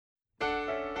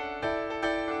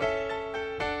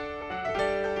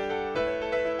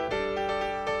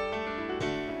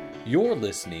You're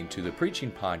listening to the preaching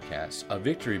podcast of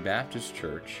Victory Baptist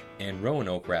Church in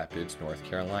Roanoke Rapids, North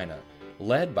Carolina,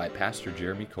 led by Pastor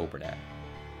Jeremy Coburnett.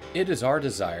 It is our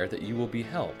desire that you will be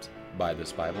helped by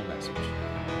this Bible message.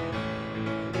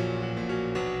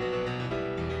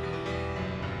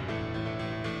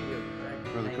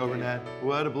 Brother Coburnett,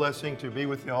 what a blessing to be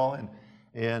with y'all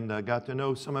and got to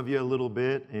know some of you a little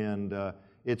bit. And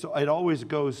it always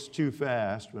goes too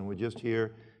fast when we're just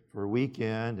here for a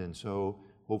weekend. And so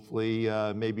hopefully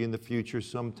maybe in the future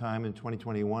sometime in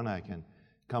 2021 I can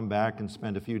come back and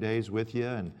spend a few days with you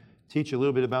and teach a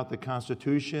little bit about the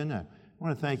Constitution. I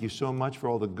want to thank you so much for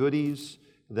all the goodies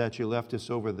that you left us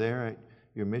over there at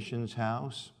your missions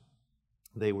house.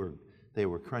 They were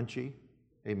crunchy.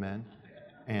 Amen.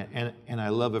 And I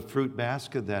love a fruit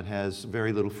basket that has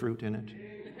very little fruit in it.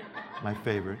 My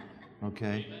favorite.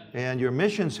 Okay. And your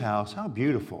missions house, how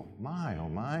beautiful. My, oh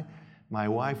my. My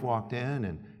wife walked in,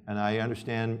 and I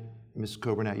understand, Ms.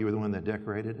 Coburnett, you were the one that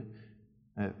decorated it.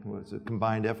 It was a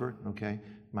combined effort. Okay.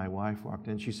 My wife walked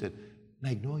in. She said,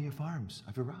 "Magnolia Farms,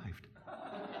 I've arrived."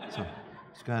 So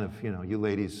it's kind of, you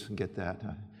ladies get that.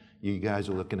 You guys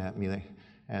are looking at me,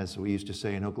 as we used to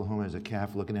say in Oklahoma, as a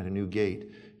calf looking at a new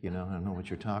gate. I don't know what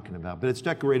you're talking about. But it's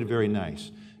decorated very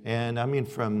nice. And I mean,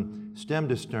 from stem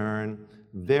to stern,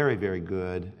 very, very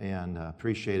good, and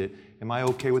appreciate it. Am I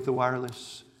okay with the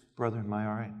wireless, brother? Am I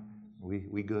all right?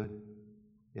 We good?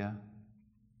 Yeah?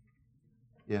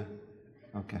 Yeah?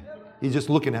 Okay. He's just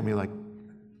looking at me like,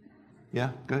 yeah?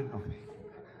 Good? Okay.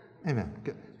 Amen.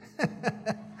 Good.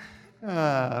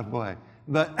 Boy.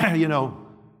 But,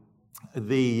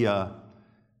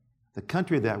 the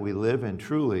country that we live in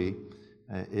truly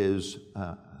is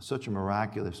such a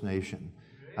miraculous nation.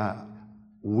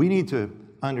 We need to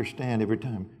understand every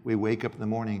time we wake up in the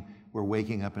morning, we're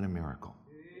waking up in a miracle.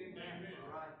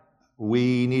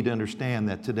 We need to understand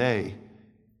that today,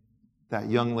 that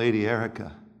young lady,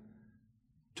 Erica,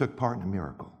 took part in a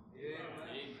miracle.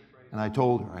 And I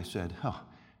told her, I said,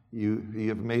 you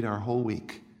have made our whole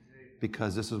week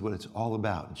because this is what it's all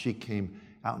about. And she came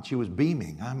out and she was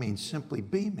beaming. I mean, simply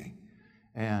beaming.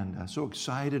 And so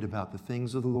excited about the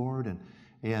things of the Lord.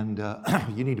 And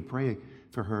you need to pray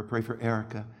for her, pray for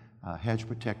Erica, hedge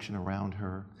protection around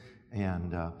her.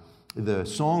 And the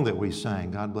song that we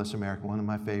sang, God Bless America, one of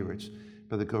my favorites,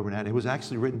 Brother Coburnett, it was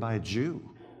actually written by a Jew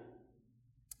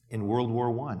in World War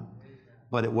I.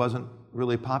 But it wasn't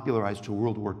really popularized till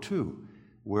World War II,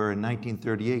 where in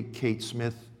 1938, Kate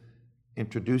Smith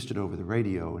introduced it over the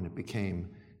radio, and it became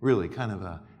really kind of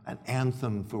an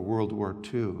anthem for World War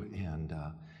II. And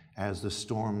as the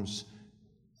storm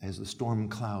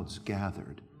clouds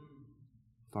gathered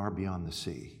far beyond the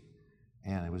sea,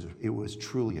 and it was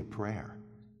truly a prayer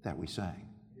that we sang.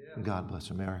 God bless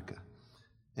America.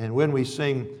 And when we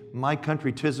sing "My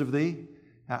Country 'Tis of Thee,"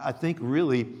 I think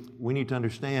really we need to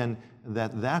understand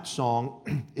that song,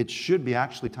 it should be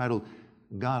actually titled,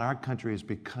 "God, our country is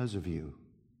because of you."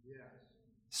 Yes.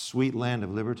 Sweet land of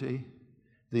liberty.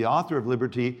 The author of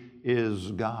liberty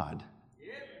is God.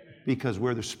 Because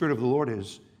where the Spirit of the Lord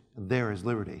is, there is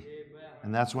liberty.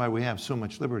 And that's why we have so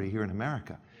much liberty here in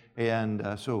America.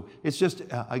 And so it's just,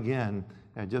 again,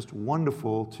 just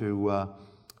wonderful to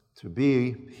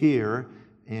be here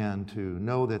and to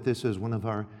know that this is one of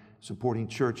our supporting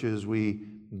churches. We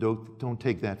don't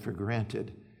take that for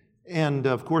granted. And,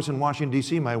 of course, in Washington,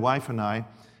 D.C., my wife and I,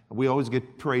 we always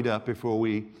get prayed up before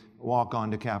we walk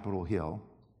onto Capitol Hill,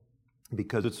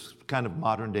 because it's kind of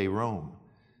modern-day Rome.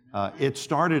 It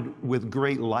started with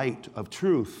great light of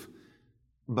truth,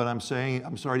 but I'm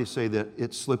sorry to say that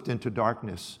it slipped into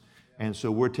darkness, and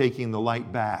so we're taking the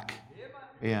light back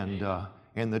and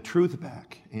the truth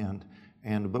back,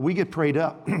 but we get prayed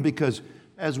up because,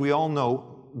 as we all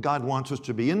know, God wants us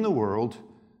to be in the world,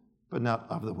 but not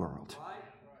of the world,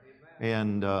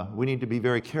 and we need to be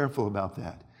very careful about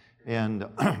that. And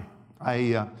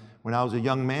when I was a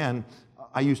young man,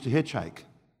 I used to hitchhike.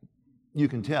 You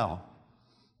can tell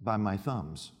by my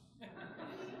thumbs.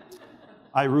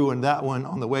 I ruined that one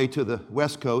on the way to the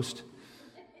West Coast.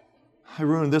 I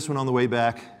ruined this one on the way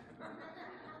back.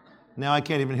 Now I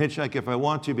can't even hitchhike if I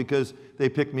want to because they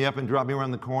pick me up and drop me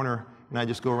around the corner and I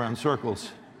just go around in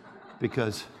circles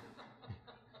because,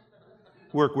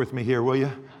 work with me here, will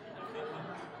you?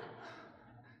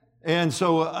 And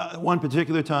so one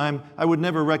particular time, I would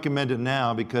never recommend it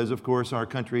now because, of course, our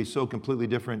country is so completely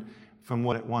different from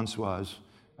what it once was.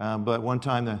 But one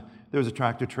time there was a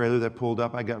tractor trailer that pulled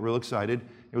up. I got real excited.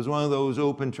 It was one of those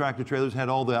open tractor trailers, had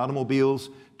all the automobiles,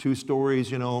 2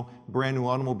 stories, brand new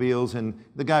automobiles. And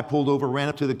the guy pulled over, ran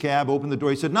up to the cab, opened the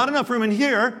door. He said, "Not enough room in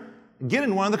here. Get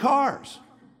in one of the cars."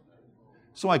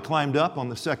 So I climbed up on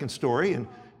the second story, and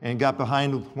and got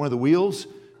behind one of the wheels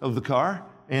of the car,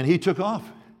 and he took off.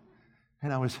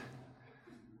 And I was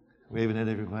waving at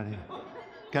everybody,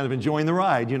 kind of enjoying the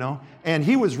ride, you know. And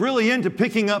he was really into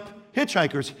picking up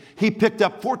hitchhikers. He picked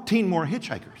up 14 more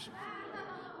hitchhikers.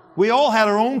 We all had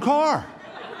our own car.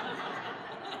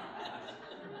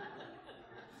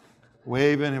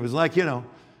 Waving, it was like, you know,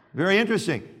 very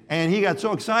interesting. And he got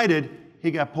so excited,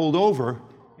 he got pulled over,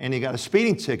 and he got a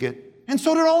speeding ticket, and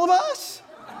so did all of us.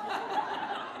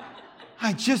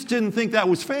 I just didn't think that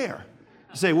was fair.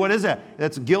 You say, what is that?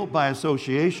 That's guilt by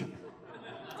association.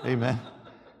 Amen.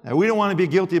 Now, we don't want to be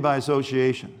guilty by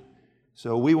association.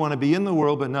 So we want to be in the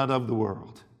world, but not of the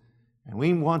world. And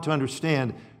we want to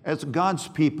understand, as God's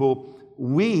people,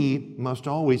 we must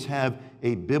always have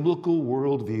a biblical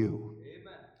worldview.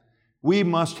 Amen. We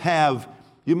must have,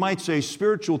 you might say,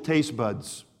 spiritual taste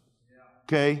buds.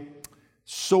 Okay?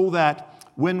 So that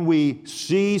when we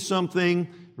see something,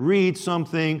 read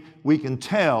something, we can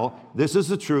tell this is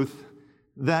the truth,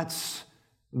 that's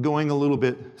going a little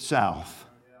bit south.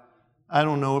 I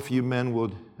don't know if you men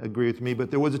would agree with me,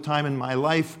 but there was a time in my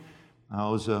life, I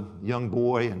was a young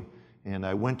boy, and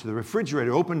I went to the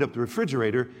refrigerator, opened up the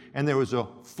refrigerator, and there was a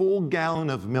full gallon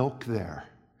of milk there.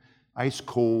 Ice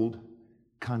cold,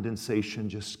 condensation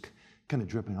just kind of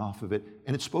dripping off of it,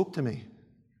 and it spoke to me.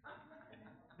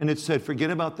 And it said,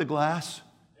 forget about the glass.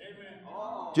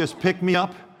 Just pick me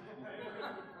up,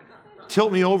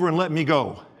 tilt me over, and let me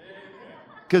go.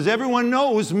 Because everyone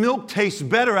knows milk tastes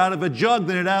better out of a jug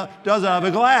than it does out of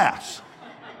a glass.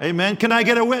 Amen. Can I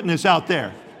get a witness out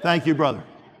there? Thank you, brother.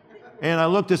 And I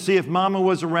looked to see if Mama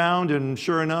was around, and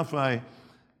sure enough,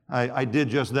 I did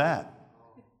just that.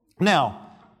 Now,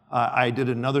 I did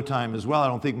it another time as well. I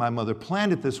don't think my mother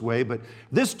planned it this way, but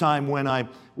this time when I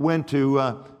went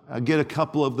to get a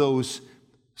couple of those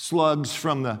slugs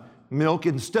from the milk,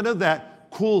 instead of that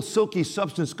cool, silky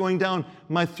substance going down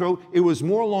my throat, it was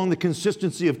more along the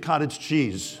consistency of cottage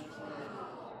cheese.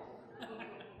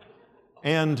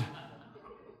 And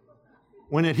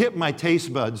when it hit my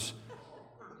taste buds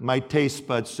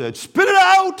said, spit it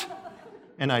out!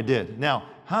 And I did. Now,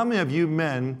 how many of you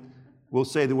men will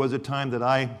say there was a time that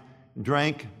I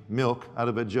drank milk out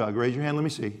of a jug? Raise your hand, let me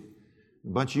see. A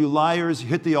bunch of you liars,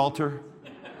 hit the altar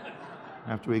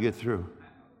after we get through.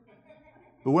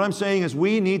 But what I'm saying is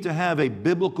we need to have a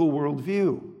biblical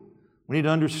worldview. We need to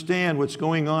understand what's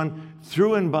going on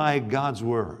through and by God's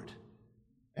Word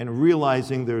and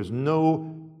realizing there's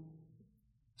no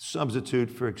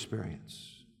substitute for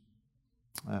experience.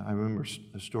 I remember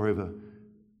a story of a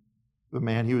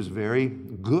man, he was very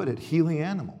good at healing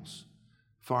animals,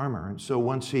 farmer. And so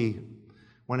once he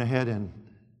went ahead and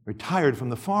retired from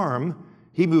the farm,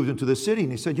 he moved into the city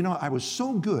and he said, you know, I was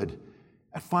so good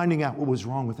at finding out what was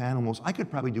wrong with animals, I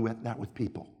could probably do that with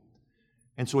people.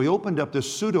 And so he opened up this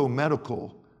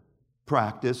pseudo-medical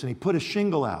practice and he put a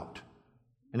shingle out.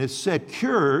 And it said,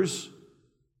 cures,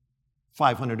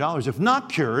 $500. If not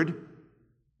cured,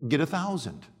 get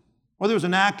 $1,000. Well, there was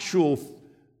an actual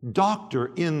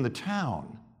doctor in the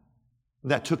town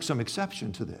that took some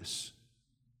exception to this.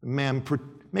 A man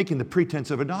making the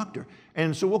pretense of a doctor.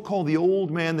 And so we'll call the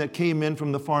old man that came in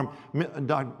from the farm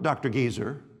Dr.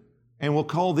 Geezer, and we'll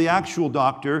call the actual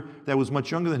doctor that was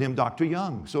much younger than him, Dr.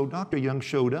 Young. So Dr. Young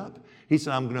showed up. He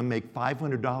said, I'm going to make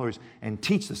 $500 and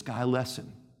teach this guy a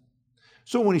lesson.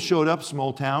 So when he showed up,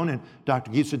 small town, and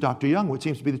Dr. Geezer said, Dr. Young, what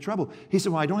seems to be the trouble? He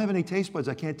said, well, I don't have any taste buds.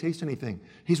 I can't taste anything.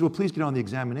 He said, well, please get on the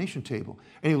examination table.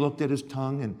 And he looked at his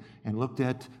tongue and looked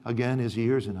at, again, his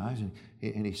ears and eyes.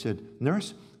 And he said,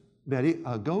 Nurse, Betty,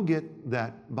 go get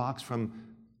that box from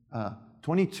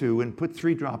 22 and put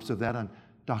 3 drops of that on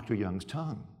Dr. Young's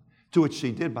tongue. To which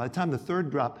she did. By the time the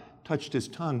 3rd drop touched his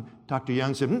tongue, Dr.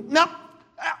 Young said, no,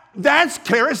 that's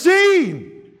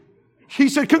kerosene. He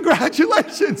said,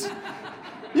 congratulations.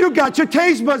 You got your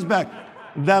taste buds back.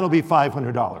 That'll be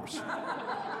 $500.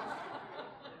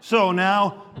 So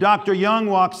now Dr. Young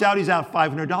walks out. He's out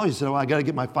 $500. He said, well, I got to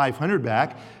get my $500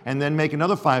 back and then make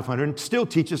another $500 and still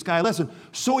teach this guy a lesson.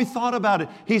 So he thought about it.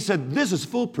 He said, this is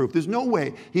foolproof. There's no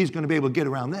way he's going to be able to get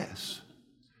around this.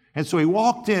 And so he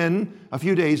walked in a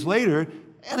few days later,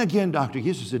 and again, Dr.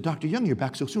 Geezer said, Dr. Young, you're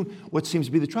back so soon. What seems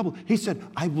to be the trouble? He said,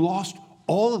 I've lost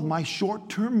all of my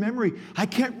short-term memory. I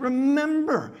can't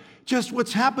remember just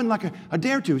what's happened like a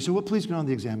day or two. He said, well, please get on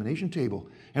the examination table.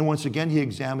 And once again, he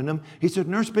examined him. He said,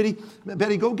 Nurse Betty,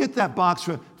 go get that box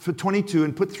for 22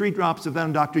 and put 3 drops of that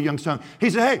on Dr. Young's tongue. He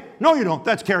said, hey, no, you don't.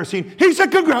 That's kerosene. He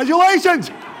said, congratulations.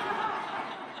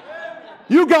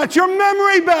 You got your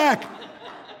memory back.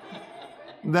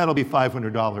 That'll be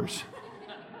 $500.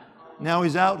 Now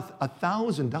he's out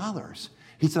 $1,000.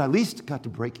 He said, I at least got to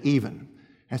break even.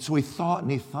 And so he thought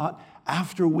and he thought.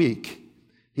 After a week,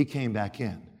 he came back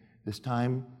in. This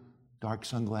time, dark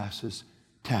sunglasses,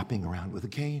 tapping around with a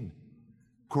cane.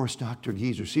 Of course, Dr.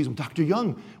 Geezer sees him. Dr.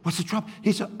 Young, what's the trouble?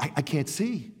 He said, I can't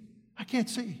see. I can't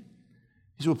see.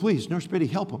 He said, well, please, Nurse Biddy,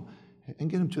 help him and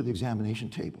get him to the examination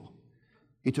table.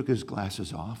 He took his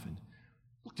glasses off and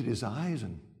looked at his eyes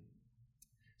and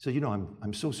said,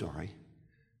 I'm so sorry.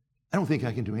 I don't think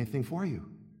I can do anything for you.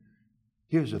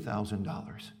 Here's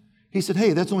 $1,000. He said,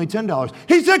 hey, that's only $10.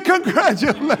 He said,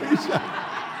 congratulations.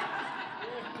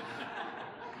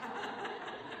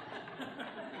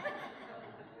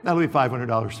 That'll be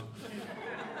 $500.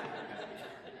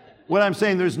 What I'm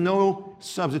saying, there's no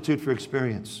substitute for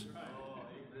experience.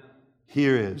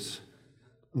 Here is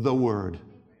the word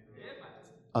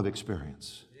of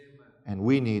experience. And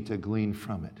we need to glean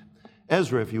from it.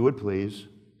 Ezra, if you would please.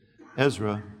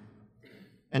 Ezra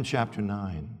and chapter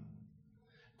 9.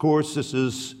 Of course, this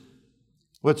is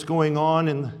what's going on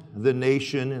in the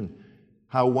nation and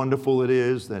how wonderful it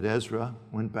is that Ezra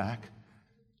went back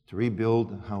to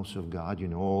rebuild the house of God. You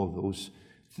know, all of those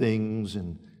things.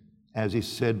 And as he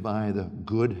said, by the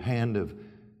good hand of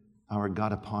our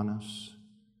God upon us.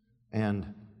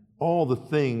 And all the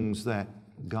things that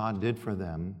God did for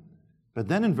them. But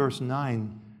then in verse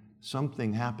 9,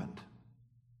 something happened.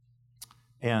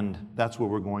 And that's where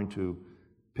we're going to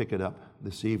pick it up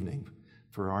this evening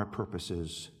for our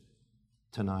purposes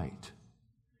tonight.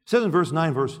 It says in verse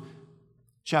 9,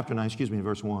 chapter 9,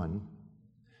 verse 1.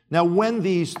 Now when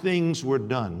these things were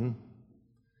done,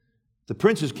 the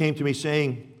princes came to me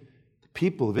saying, the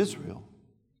people of Israel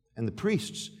and the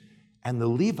priests and the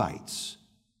Levites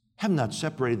have not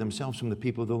separated themselves from the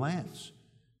people of the lands,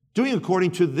 doing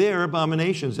according to their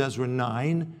abominations, Ezra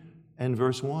 9 and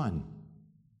verse 1.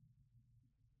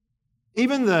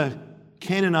 Even the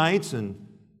Canaanites and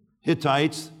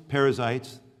Hittites,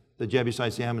 Perizzites, the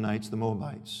Jebusites, the Ammonites, the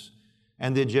Moabites,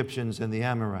 and the Egyptians and the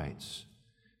Amorites,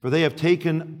 for they have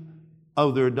taken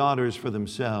of their daughters for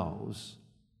themselves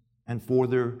and for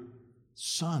their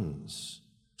sons,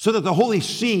 so that the holy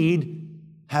seed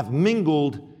have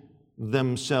mingled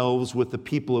themselves with the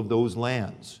people of those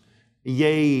lands.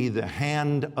 Yea, the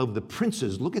hand of the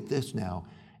princes, look at this now,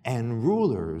 and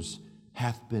rulers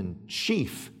hath been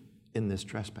chief in this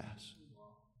trespass.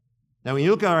 Now, when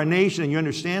you look at our nation and you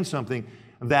understand something,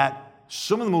 that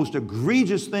some of the most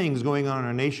egregious things going on in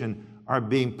our nation are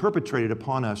being perpetrated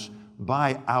upon us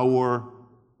by our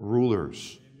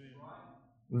rulers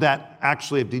that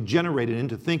actually have degenerated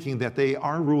into thinking that they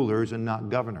are rulers and not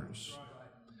governors.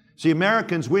 See,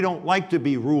 Americans, we don't like to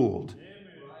be ruled.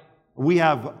 We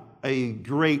have a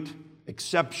great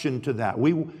exception to that.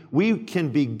 We can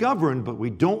be governed, but we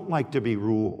don't like to be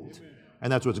ruled.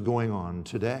 And that's what's going on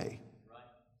today.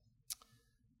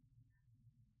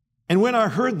 And when I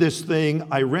heard this thing,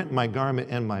 I rent my garment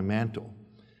and my mantle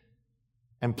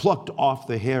and plucked off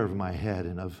the hair of my head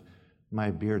and of my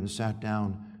beard and sat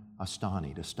down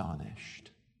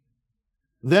astonished.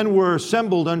 Then were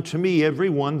assembled unto me every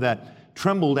one that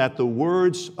trembled at the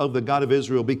words of the God of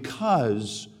Israel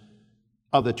because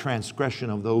of the transgression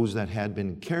of those that had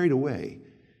been carried away.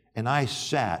 And I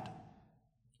sat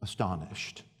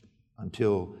astonished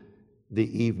until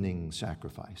the evening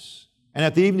sacrifice. And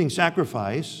at the evening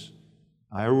sacrifice,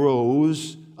 I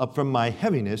arose up from my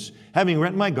heaviness, having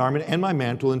rent my garment and my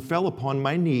mantle, and fell upon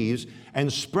my knees,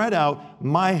 and spread out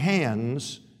my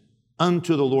hands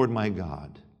unto the Lord my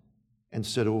God, and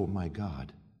said, O my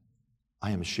God,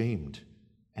 I am ashamed,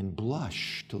 and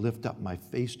blush to lift up my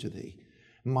face to thee.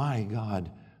 My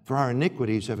God, for our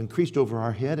iniquities have increased over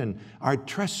our head, and our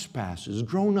trespasses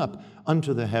grown up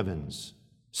unto the heavens.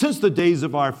 Since the days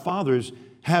of our fathers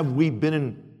have we been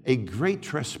in a great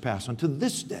trespass unto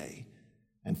this day.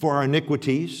 And for our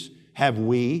iniquities have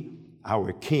we,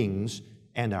 our kings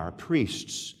and our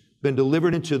priests, been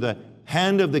delivered into the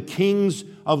hand of the kings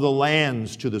of the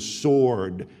lands, to the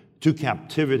sword, to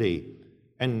captivity,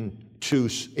 and to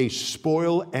a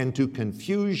spoil and to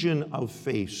confusion of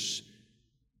face,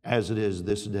 as it is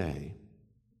this day.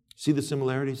 See the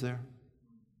similarities there?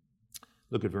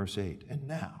 Look at verse 8.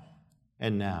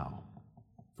 And now,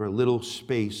 for a little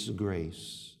space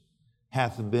grace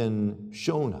hath been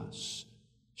shown us,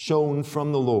 shown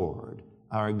from the Lord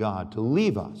our God, to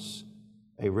leave us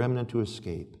a remnant to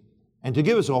escape, and to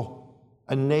give us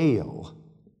a nail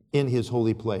in his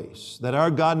holy place, that our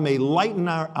God may lighten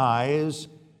our eyes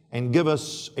and give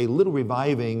us a little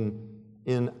reviving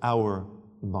in our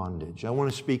bondage. I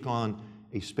want to speak on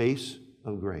a space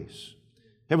of grace.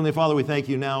 Heavenly Father, we thank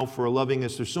you now for loving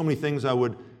us. There's so many things I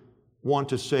would want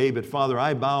to say, but Father,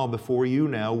 I bow before you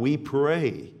now. We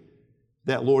pray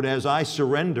that, Lord, as I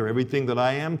surrender everything that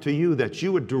I am to you, that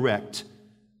you would direct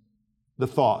the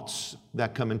thoughts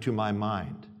that come into my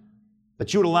mind,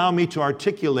 that you would allow me to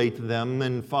articulate them,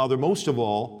 and Father, most of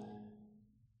all,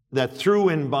 that through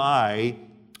and by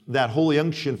that holy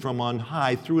unction from on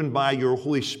high, through and by your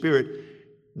Holy Spirit,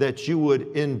 that you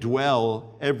would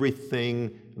indwell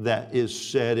everything that is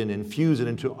said and infuse it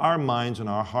into our minds and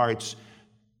our hearts.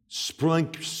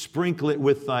 Sprinkle it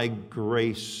with thy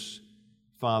grace.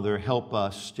 Father, help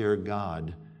us, dear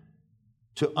God,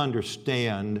 to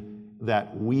understand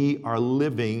that we are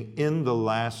living in the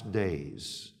last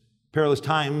days. Perilous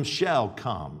times shall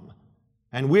come,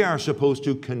 and we are supposed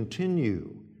to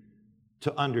continue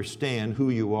to understand who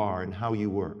you are and how you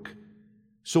work.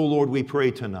 So, Lord, we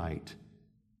pray tonight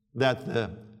that the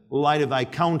light of thy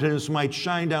countenance might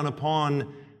shine down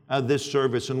upon this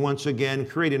service, and once again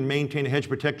create and maintain a hedge of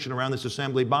protection around this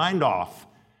assembly. Bind off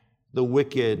the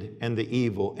wicked and the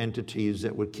evil entities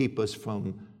that would keep us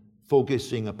from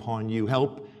focusing upon you.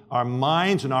 Help our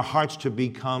minds and our hearts to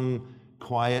become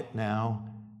quiet now.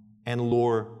 And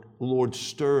Lord,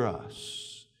 stir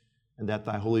us, and that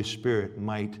thy Holy Spirit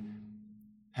might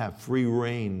have free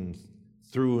reign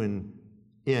through and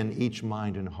in each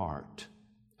mind and heart.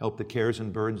 Help the cares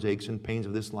and burdens, aches and pains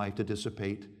of this life to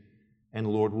dissipate. And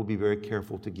Lord, we'll be very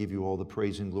careful to give you all the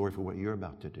praise and glory for what you're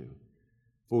about to do.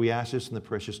 For we ask this in the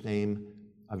precious name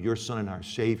of your Son and our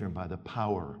Savior, and by the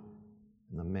power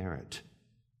and the merit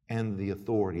and the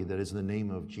authority that is in the name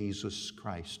of Jesus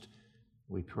Christ,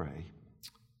 we pray.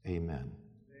 Amen.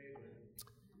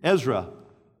 Ezra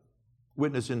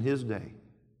witnessed in his day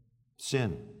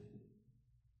sin,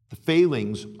 the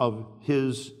failings of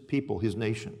his people, his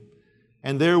nation.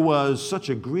 And there was such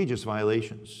egregious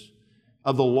violations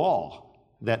of the law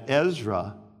that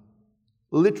Ezra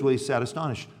literally sat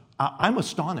astonished. I'm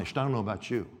astonished, I don't know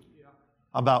about you,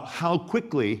 about how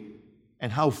quickly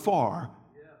and how far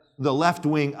the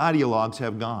left-wing ideologues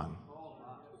have gone.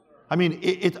 I mean,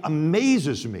 it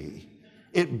amazes me.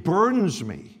 It burdens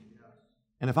me.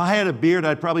 And if I had a beard,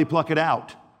 I'd probably pluck it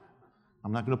out.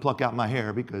 I'm not going to pluck out my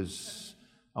hair because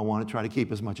I want to try to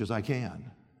keep as much as I can.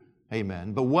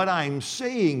 Amen. But what I'm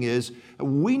saying is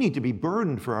we need to be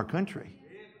burdened for our country.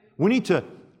 We need to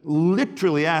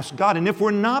literally ask God, and if we're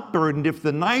not burdened, if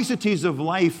the niceties of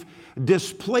life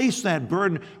displace that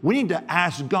burden, we need to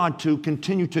ask God to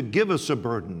continue to give us a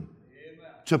burden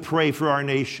to pray for our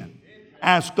nation.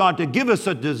 Ask God to give us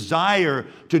a desire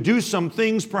to do some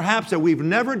things perhaps that we've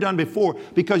never done before,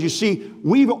 because you see,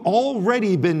 we've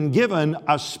already been given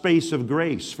a space of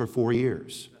grace for 4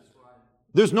 years.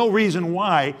 There's no reason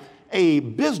why a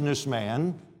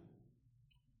businessman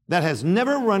that has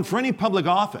never run for any public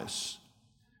office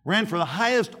ran for the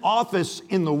highest office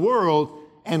in the world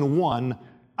and won,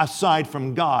 aside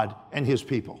from God and his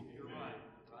people.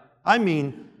 I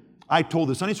mean, I told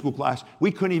the Sunday school class, we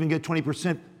couldn't even get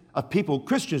 20% of people,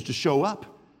 Christians, to show up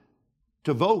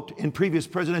to vote in previous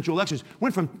presidential elections.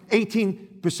 Went from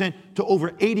 18% to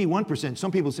over 81%.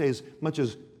 Some people say as much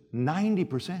as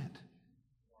 90%.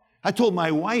 I told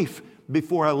my wife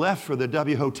before I left for the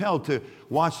W Hotel to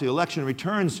watch the election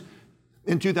returns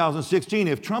in 2016,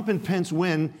 if Trump and Pence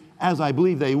win, as I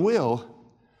believe they will,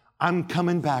 I'm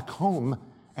coming back home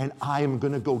and I am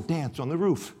going to go dance on the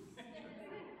roof.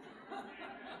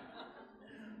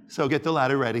 So get the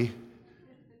ladder ready.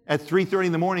 At 3:30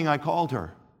 in the morning, I called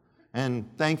her. And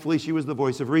thankfully, she was the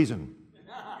voice of reason.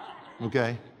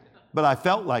 Okay? But I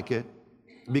felt like it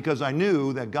because I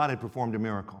knew that God had performed a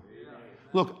miracle.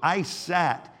 Look, I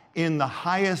sat in the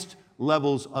highest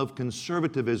levels of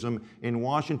conservatism in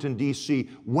Washington, D.C.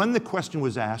 when the question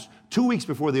was asked 2 weeks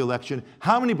before the election,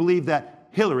 how many believe that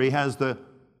Hillary has the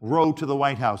road to the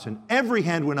White House? And every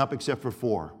hand went up except for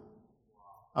 4.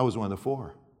 I was one of the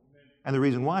 4. And the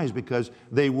reason why is because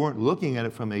they weren't looking at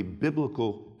it from a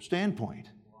biblical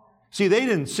standpoint. See, they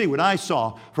didn't see what I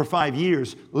saw for 5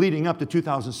 years leading up to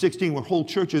 2016, where whole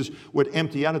churches would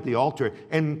empty out at the altar.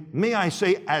 And may I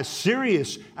say, as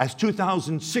serious as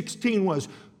 2016 was,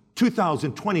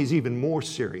 2020 is even more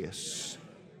serious.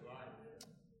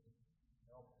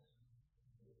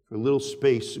 For a little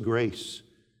space, grace.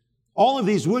 All of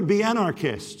these would-be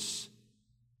anarchists,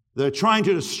 they're trying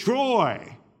to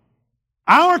destroy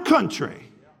our country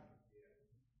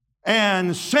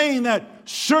and saying that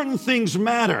certain things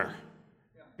matter.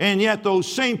 And yet those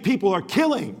same people are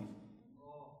killing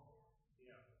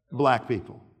black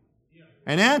people.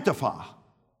 And Antifa,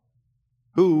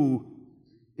 who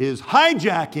is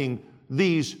hijacking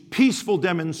these peaceful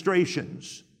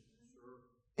demonstrations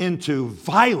into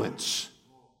violence.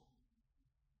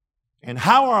 And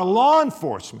how our law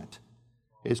enforcement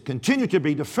is continued to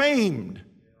be defamed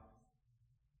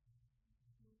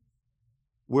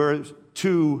where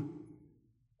 2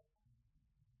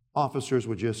 officers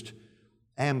were just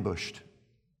ambushed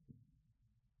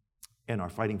and are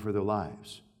fighting for their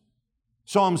lives.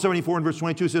 Psalm 74 and verse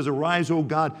 22 says, "Arise, O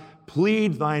God,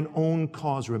 plead thine own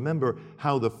cause. Remember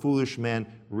how the foolish man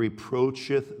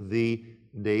reproacheth thee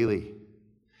daily."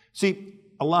 See,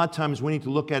 a lot of times we need to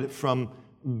look at it from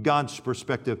God's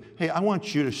perspective. Hey, I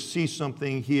want you to see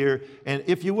something here. And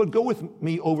if you would go with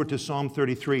me over to Psalm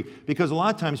 33, because a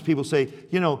lot of times people say,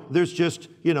 there's just,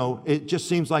 it just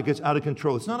seems like it's out of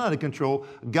control. It's not out of control.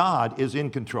 God is in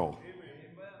control.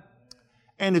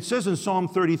 And it says in Psalm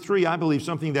 33, I believe,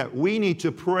 something that we need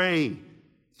to pray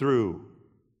through.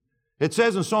 It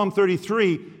says in Psalm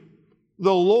 33,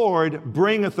 "The Lord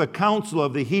bringeth the counsel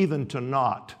of the heathen to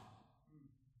naught."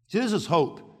 See, this is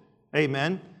hope.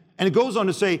 Amen. And it goes on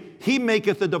to say, "He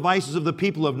maketh the devices of the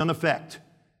people of none effect."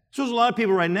 So there's a lot of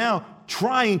people right now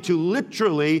trying to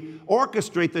literally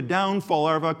orchestrate the downfall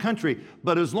of our country.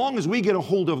 But as long as we get a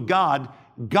hold of God,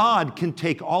 God can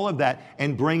take all of that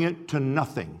and bring it to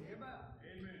nothing.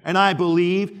 And I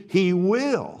believe He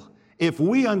will. If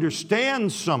we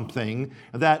understand something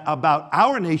that about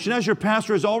our nation, as your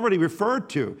pastor has already referred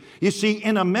to. You see,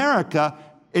 in America,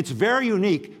 it's very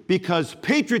unique because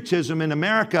patriotism in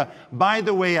America, by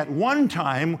the way, at one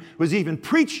time was even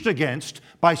preached against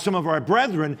by some of our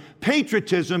brethren.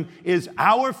 Patriotism is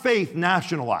our faith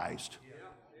nationalized.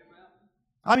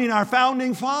 I mean, our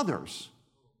founding fathers,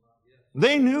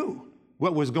 they knew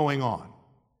what was going on.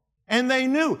 And they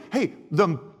knew, hey,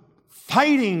 the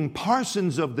fighting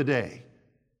parsons of the day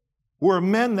were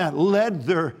men that led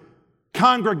their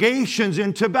congregations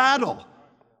into battle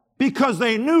because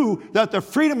they knew that the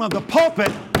freedom of the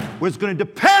pulpit was going to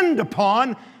depend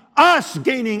upon us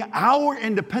gaining our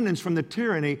independence from the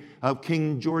tyranny of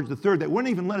King George III that wouldn't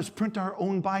even let us print our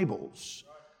own Bibles.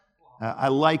 I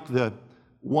like the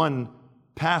one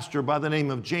pastor by the name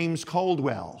of James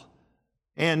Caldwell.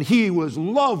 And he was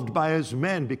loved by his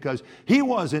men because he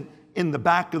wasn't in the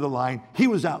back of the line. He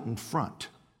was out in front.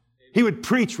 He would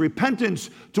preach repentance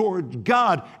toward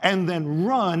God and then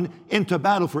run into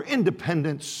battle for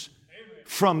independence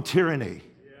from tyranny.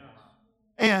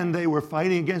 And they were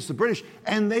fighting against the British,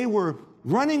 and they were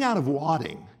running out of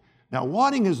wadding. Now,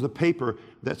 wadding is the paper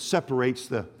that separates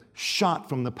the shot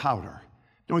from the powder.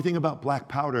 The only thing about black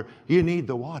powder, you need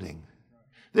the wadding.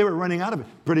 They were running out of it.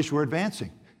 British were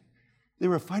advancing. They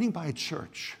were fighting by a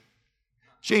church.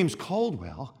 James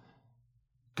Caldwell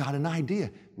got an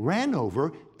idea, ran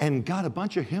over and got a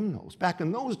bunch of hymnals. Back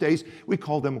in those days, we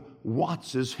called them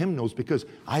Watts's hymnals because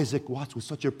Isaac Watts was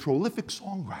such a prolific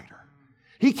songwriter.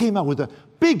 He came out with a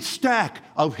big stack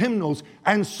of hymnals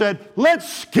and said,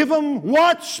 "Let's give them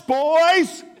Watts,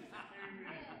 boys."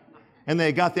 And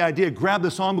they got the idea, grabbed the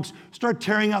songbooks, started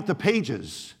tearing out the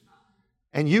pages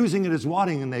and using it as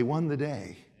wadding, and they won the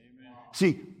day. Amen.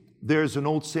 See, there's an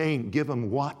old saying, "Give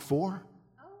them what for?"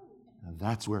 And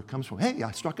that's where it comes from. Hey,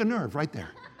 I struck a nerve right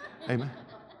there. Amen.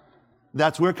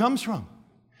 That's where it comes from.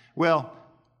 Well,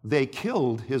 they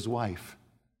killed his wife,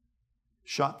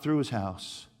 shot through his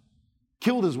house,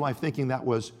 killed his wife thinking that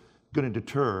was going to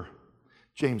deter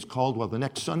James Caldwell. The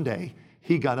next Sunday,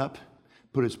 he got up,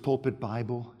 put his pulpit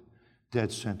Bible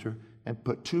dead center, and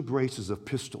put 2 braces of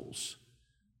pistols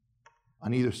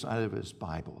on either side of his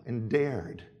Bible and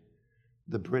dared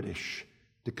the British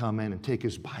to come in and take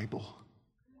his Bible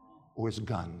or his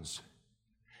guns.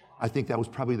 I think that was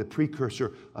probably the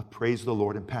precursor of praise the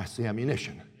Lord and pass the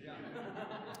ammunition.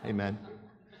 Amen.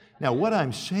 Now, what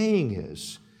I'm saying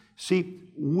is, see,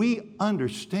 we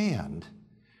understand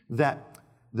that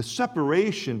the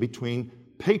separation between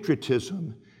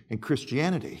patriotism and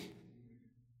Christianity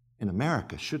in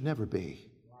America should never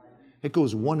be. It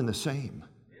goes one and the same.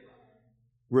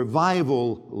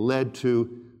 Revival led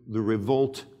to the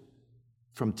revolt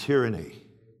from tyranny.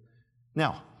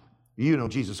 Now, you know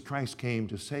Jesus Christ came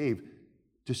to save,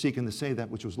 to seek and to save that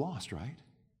which was lost, right?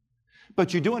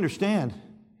 But you do understand,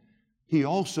 he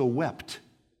also wept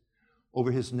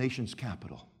over his nation's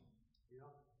capital,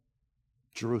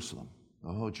 Jerusalem.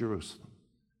 Oh, Jerusalem,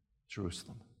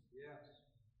 Jerusalem.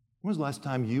 When was the last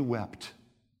time you wept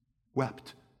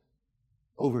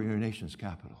over your nation's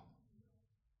capital?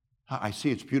 I see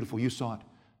it's beautiful. You saw it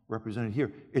represented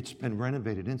here. It's been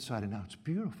renovated inside and out. It's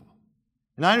beautiful.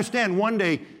 And I understand one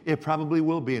day it probably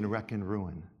will be in wreck and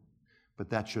ruin, but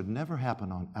that should never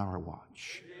happen on our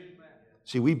watch.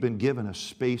 See, we've been given a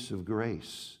space of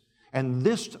grace. And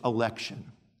this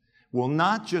election will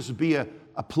not just be a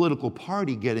political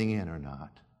party getting in or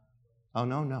not. Oh,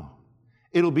 no, no.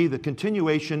 It'll be the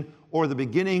continuation or the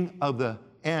beginning of the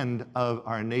end of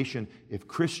our nation if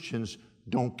Christians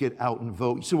don't get out and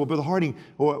vote. You say, well, Brother Harding,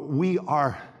 we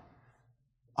are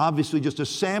obviously just a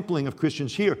sampling of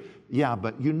Christians here. Yeah,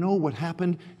 but you know what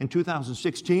happened in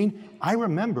 2016? I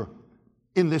remember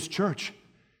in this church,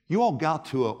 you all got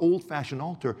to an old-fashioned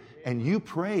altar and you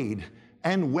prayed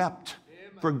and wept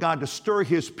for God to stir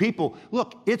His people.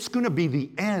 Look, it's going to be the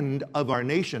end of our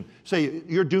nation. Say,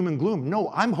 you're doom and gloom.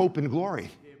 No, I'm hope and glory.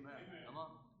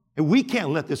 And we can't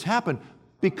let this happen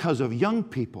because of young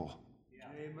people.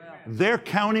 They're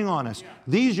counting on us.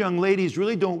 These young ladies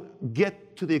really don't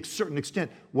get to the certain extent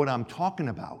what I'm talking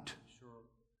about.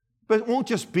 But it won't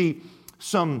just be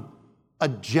some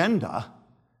agenda.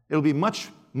 It'll be much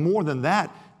more than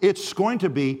that. It's going to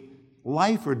be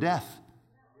life or death.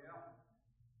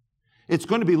 It's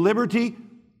going to be liberty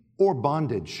or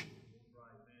bondage.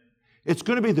 It's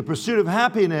going to be the pursuit of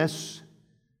happiness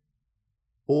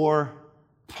or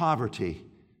poverty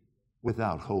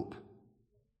without hope.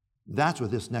 That's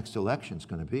what this next election is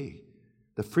going to be.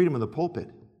 The freedom of the pulpit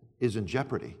is in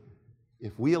jeopardy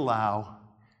if we allow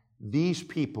these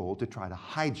people to try to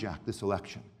hijack this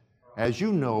election. As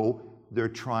you know, they're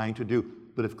trying to do.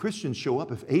 But if Christians show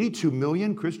up, if 82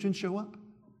 million Christians show up,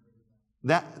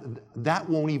 that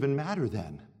won't even matter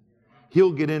then.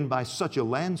 He'll get in by such a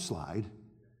landslide.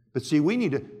 But see, we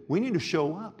need to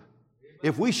show up.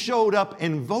 If we showed up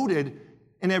and voted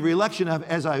in every election,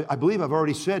 as I believe I've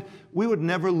already said, we would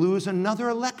never lose another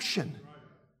election.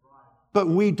 But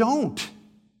we don't.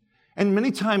 And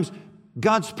many times,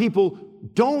 God's people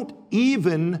don't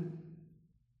even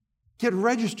get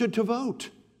registered to vote.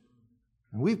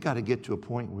 And we've got to get to a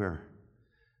point where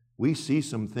we see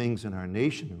some things in our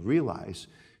nation and realize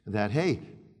that, hey,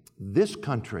 this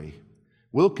country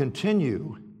will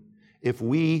continue if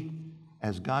we,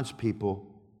 as God's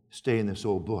people, stay in this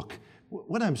old book.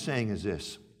 What I'm saying is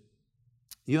this.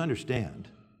 You understand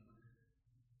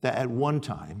that at one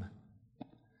time,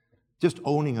 just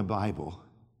owning a Bible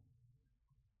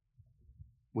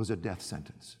was a death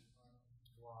sentence.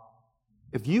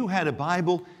 If you had a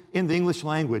Bible in the English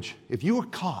language, if you were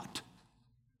caught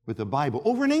with a Bible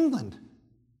over in England,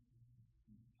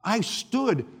 I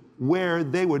stood where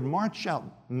they would march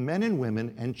out men and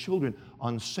women and children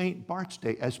on St. Bart's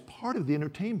Day as part of the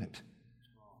entertainment.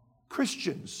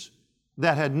 Christians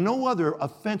that had no other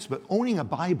offense but owning a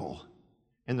Bible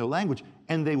in their language,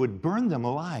 and they would burn them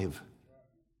alive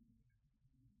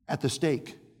at the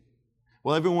stake.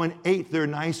 While everyone ate their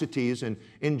niceties and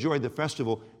enjoyed the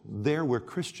festival, there were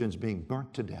Christians being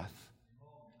burnt to death.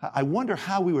 I wonder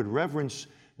how we would reverence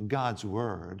God's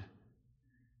Word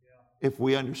if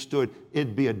we understood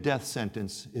it'd be a death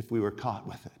sentence if we were caught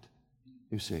with it,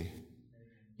 you see.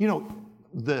 You know,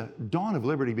 the dawn of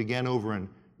liberty began over in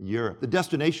Europe. The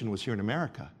destination was here in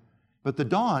America, but the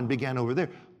dawn began over there,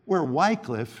 where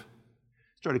Wycliffe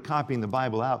started copying the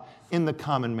Bible out in the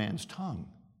common man's tongue.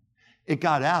 It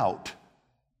got out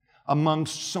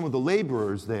amongst some of the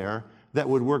laborers there that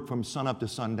would work from sunup to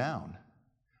sundown,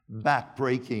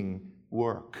 back-breaking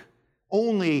work,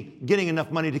 only getting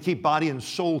enough money to keep body and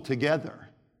soul together.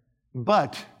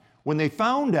 But when they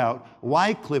found out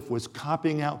Wycliffe was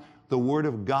copying out the Word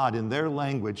of God in their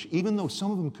language, even though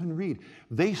some of them couldn't read,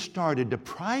 they started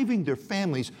depriving their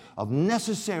families of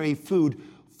necessary food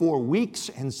for weeks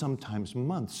and sometimes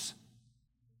months.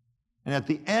 And at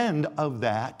the end of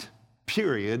that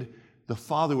period, the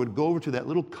father would go over to that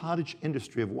little cottage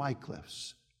industry of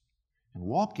Wycliffe's and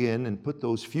walk in and put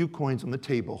those few coins on the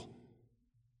table.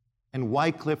 And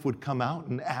Wycliffe would come out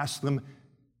and ask them,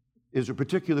 is there a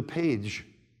particular page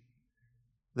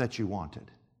that you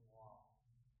wanted?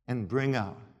 And bring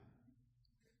out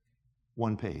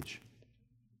one page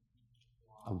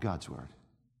of God's Word.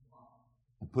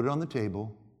 And put it on the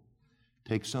table,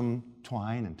 take some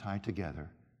twine and tie it together.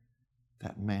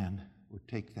 That man would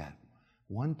take that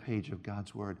one page of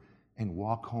God's Word and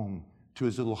walk home to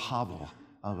his little hovel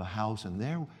of a house, and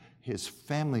there his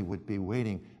family would be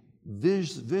waiting,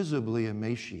 visibly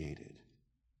emaciated,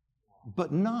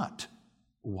 but not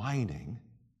whining,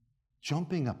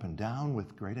 jumping up and down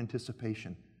with great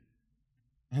anticipation.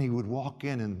 And he would walk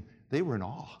in, and they were in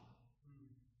awe.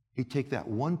 He'd take that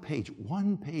one page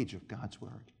of God's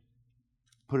Word,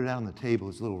 put it out on the table,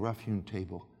 his little rough-hewn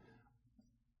table,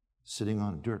 sitting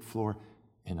on a dirt floor,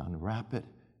 and unwrap it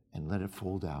and let it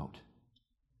fold out.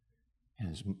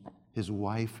 And his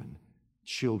wife and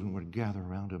children would gather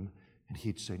around him, and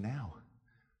he'd say, now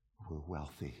we're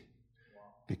wealthy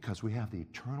because we have the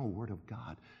eternal Word of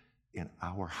God in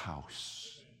our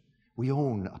house. We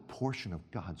own a portion of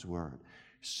God's Word.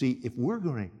 See, if we're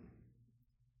going to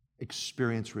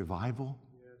experience revival,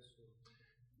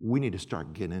 we need to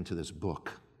start getting into this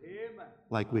book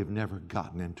like we've never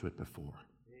gotten into it before.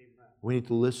 We need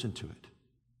to listen to it.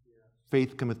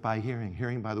 Faith cometh by hearing,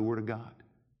 hearing by the Word of God.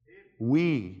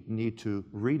 We need to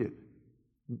read it.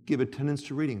 Give attendance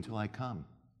to reading until I come.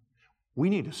 We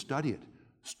need to study it.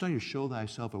 Study to show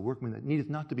thyself a workman that needeth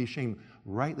not to be ashamed,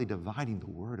 rightly dividing the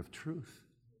word of truth.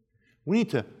 We need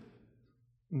to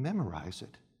memorize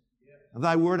it.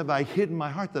 Thy word have I hid in my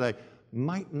heart that I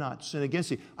might not sin against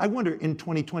thee. I wonder in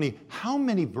 2020, how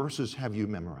many verses have you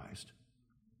memorized?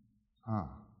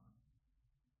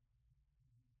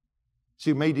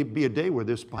 See, it may be a day where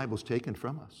this Bible's taken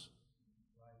from us.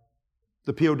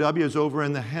 The POWs over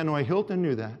in the Hanoi Hilton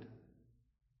knew that.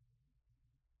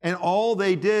 And all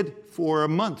they did for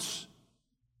months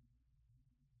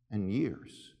and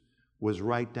years was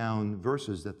write down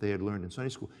verses that they had learned in Sunday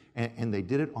school. And they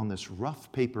did it on this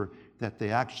rough paper that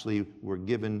they actually were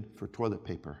given for toilet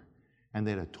paper. And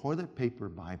they had a toilet paper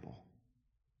Bible.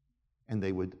 And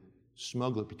they would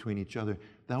smuggle it between each other.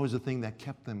 That was the thing that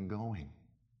kept them going.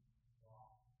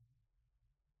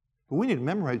 But we need to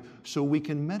memorize so we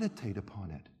can meditate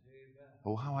upon it. Amen.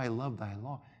 Oh, how I love thy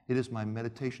law. It is my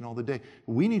meditation all the day.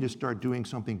 We need to start doing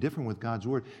something different with God's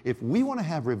Word. If we want to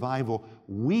have revival,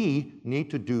 we need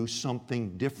to do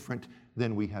something different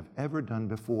than we have ever done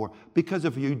before. Because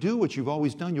if you do what you've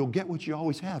always done, you'll get what you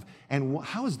always have. And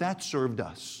how has that served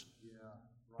us? Yeah, right.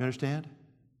 You understand?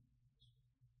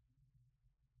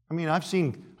 I mean, I've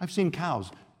seen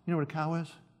cows. You know what a cow is?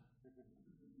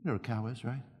 You know what a cow is,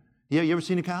 right? Yeah, you ever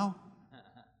seen a cow?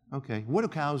 Okay. What do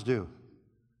cows do?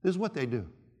 This is what they do.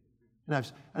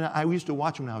 And I used to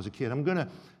watch them when I was a kid. I'm going to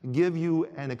give you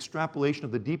an extrapolation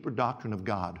of the deeper doctrine of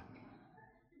God.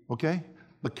 Okay?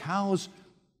 The cows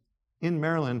in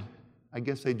Maryland, I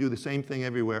guess they do the same thing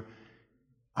everywhere.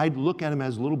 I'd look at them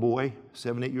as a little boy,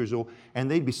 7, 8 years old,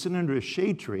 and they'd be sitting under a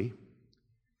shade tree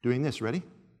doing this. Ready?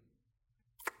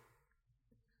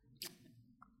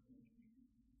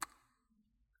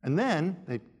 And then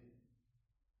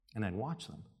I'd watch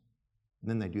them. And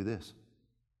then they'd do this.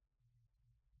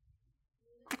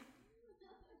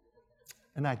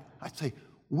 And I'd say,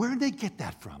 where'd they get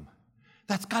that from?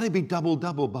 That's got to be double,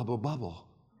 double, bubble, bubble.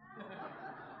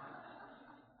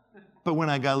 But when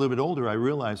I got a little bit older, I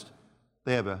realized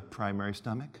they have a primary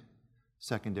stomach,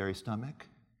 secondary stomach,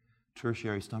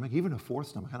 tertiary stomach, even a fourth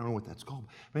stomach. I don't know what that's called.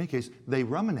 But in any case, they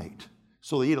ruminate.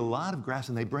 So they eat a lot of grass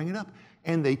and they bring it up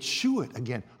and they chew it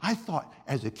again. I thought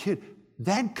as a kid,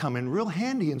 that'd come in real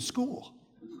handy in school.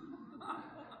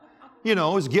 You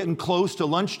know, it was getting close to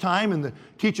lunchtime and the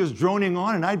teacher's droning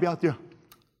on and I'd be out there.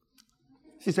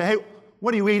 She'd say, hey,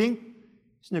 what are you eating?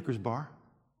 Snickers bar.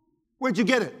 Where'd you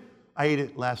get it? I ate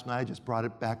it last night. I just brought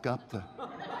it back up to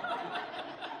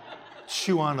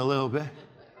chew on a little bit.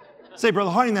 Say,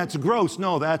 Brother Harding, that's gross.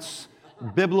 No, that's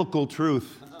biblical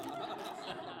truth.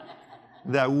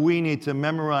 That we need to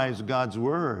memorize God's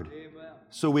Word. Amen.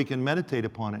 So we can meditate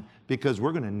upon it because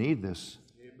we're going to need this.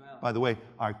 Amen. By the way,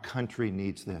 our country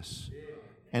needs this. Yeah.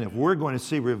 And if we're going to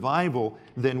see revival,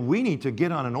 then we need to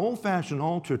get on an old-fashioned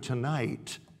altar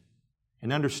tonight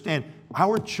and understand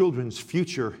our children's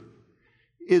future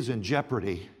is in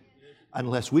jeopardy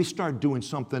unless we start doing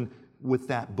something with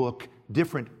that book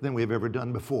different than we've ever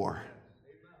done before.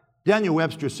 Daniel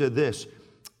Webster said this,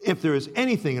 if there is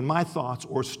anything in my thoughts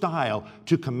or style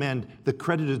to commend, the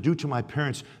credit is due to my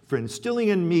parents for instilling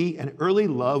in me an early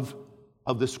love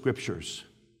of the Scriptures.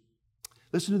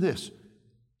 Listen to this.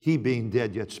 He being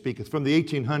dead yet speaketh. From the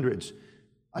 1800s,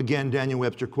 again, Daniel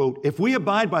Webster, quote, if we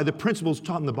abide by the principles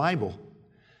taught in the Bible,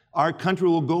 our country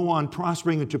will go on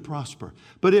prospering and to prosper.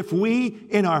 But if we,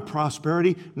 in our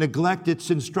prosperity, neglect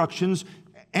its instructions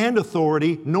and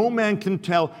authority, no man can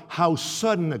tell how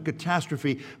sudden a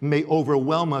catastrophe may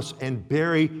overwhelm us and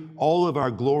bury all of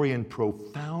our glory in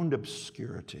profound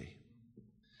obscurity.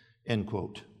 End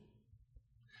quote.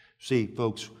 See,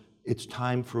 folks, it's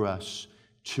time for us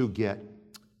to get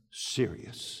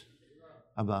serious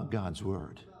about God's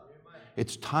Word.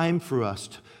 It's time for us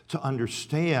to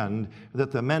understand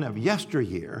that the men of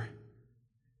yesteryear,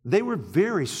 they were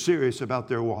very serious about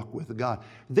their walk with God.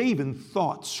 They even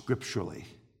thought scripturally.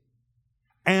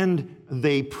 And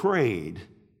they prayed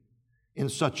in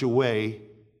such a way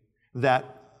that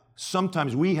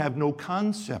sometimes we have no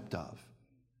concept of.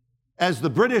 As the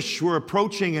British were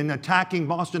approaching and attacking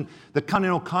Boston, the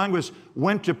Continental Congress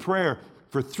went to prayer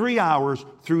for 3 hours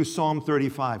through Psalm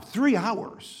 35. 3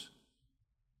 hours.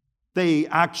 They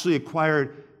actually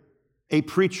acquired a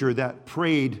preacher that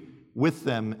prayed with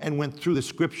them and went through the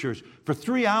Scriptures. For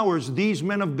 3 hours, these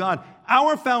men of God,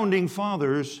 our founding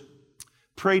fathers,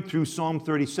 prayed through Psalm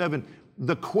 37.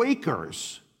 The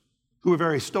Quakers, who were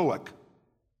very stoic,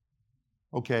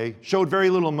 showed very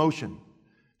little emotion.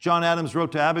 John Adams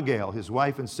wrote to Abigail, his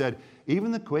wife, and said,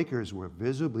 even the Quakers were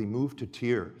visibly moved to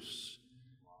tears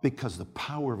because the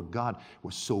power of God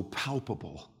was so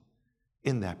palpable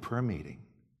in that prayer meeting.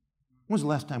 When was the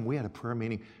last time we had a prayer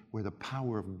meeting where the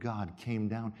power of God came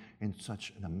down in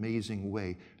such an amazing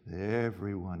way that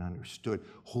everyone understood,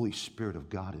 Holy Spirit of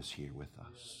God is here with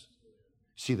us?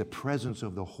 See, the presence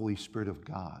of the Holy Spirit of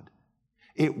God,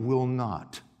 it will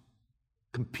not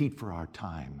compete for our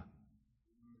time.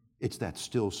 It's that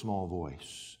still small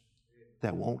voice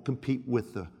that won't compete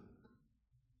with the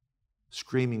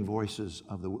screaming voices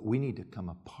of the... We need to come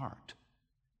apart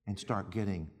and start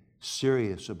getting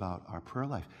serious about our prayer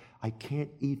life. I can't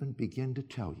even begin to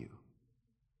tell you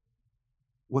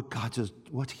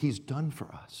what He's done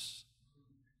for us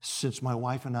since my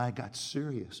wife and I got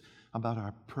serious about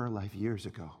our prayer life years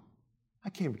ago.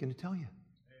 I can't begin to tell you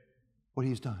what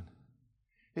He's done.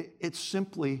 It's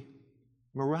simply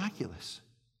miraculous.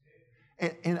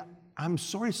 And I'm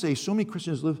sorry to say, so many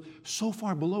Christians live so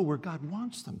far below where God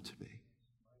wants them to be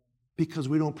because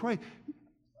we don't pray.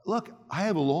 Look, I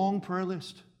have a long prayer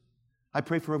list. I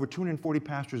pray for over 240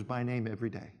 pastors by name every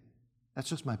day. That's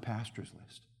just my pastor's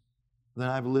list. Then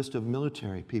I have a list of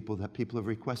military people that people have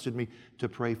requested me to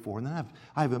pray for. And then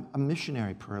I have a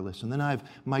missionary prayer list. And then I have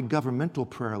my governmental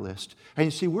prayer list. And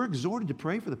you see, we're exhorted to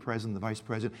pray for the president, the vice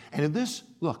president. And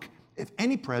if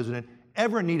any president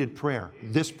ever needed prayer,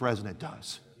 this president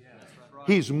does.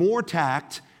 He's more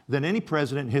tact than any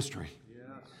president in history.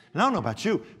 And I don't know about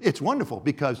you, it's wonderful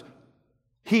because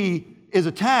he is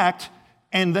attacked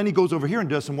and then he goes over here and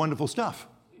does some wonderful stuff.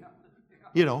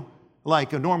 You know,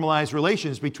 like a normalized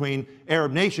relations between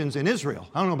Arab nations and Israel.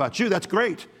 I don't know about you, that's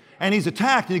great. And he's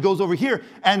attacked and he goes over here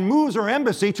and moves our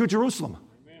embassy to Jerusalem.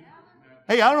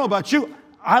 Hey, I don't know about you,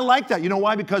 I like that. You know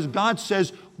why? Because God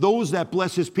says those that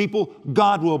bless His people,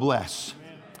 God will bless.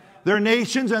 Their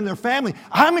nations and their family.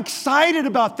 I'm excited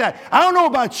about that. I don't know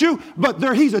about you, but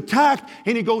he's attacked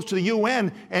and he goes to the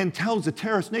UN and tells the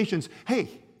terrorist nations, hey,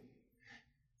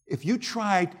 if you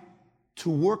try to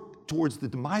work towards the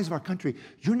demise of our country,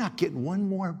 you're not getting one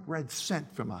more red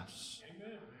cent from us.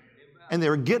 Amen. And they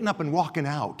were getting up and walking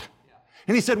out.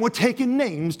 And he said, we're taking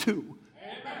names too.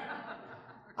 Amen.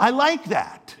 I like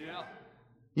that. Yeah.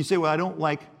 You say, well, I don't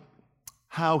like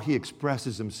how he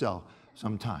expresses himself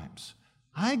sometimes.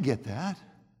 I get that.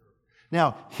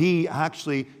 Now, he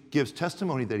actually gives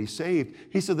testimony that he's saved.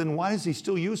 He said, then why does he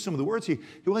still use some of the words?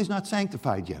 Well, he's not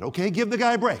sanctified yet. Okay, give the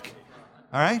guy a break.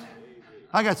 All right?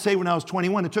 I got saved when I was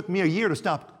 21. It took me a year to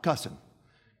stop cussing.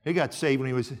 He got saved when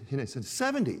he was in his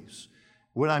 70s.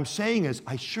 What I'm saying is,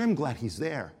 I sure am glad he's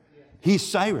there. He's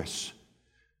Cyrus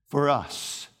for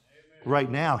us right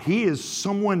now. He is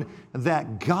someone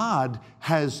that God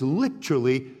has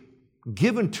literally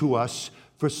given to us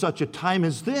for such a time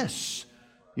as this,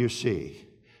 you see.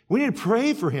 We need to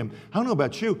pray for him. I don't know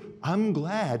about you. I'm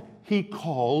glad he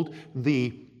called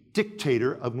the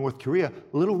dictator of North Korea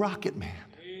Little Rocket Man.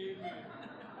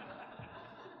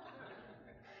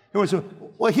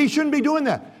 Well, he shouldn't be doing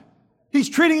that. He's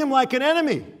treating him like an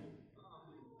enemy.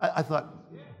 I thought,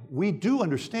 we do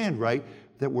understand, right,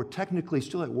 that we're technically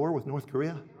still at war with North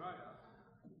Korea.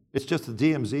 It's just the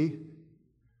DMZ,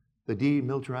 the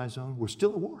demilitarized zone. We're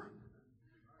still at war.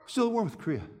 We're still at war with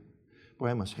Korea. Boy,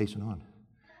 I must hasten on.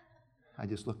 I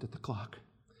just looked at the clock,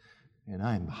 and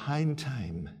I am behind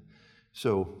time.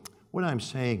 So what I'm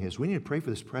saying is we need to pray for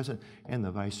this president and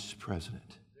the vice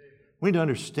president. We need to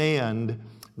understand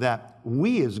that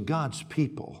we as God's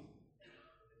people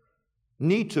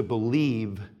need to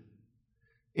believe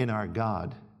in our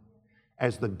God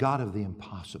as the God of the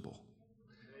impossible.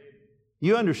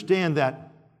 You understand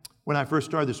that when I first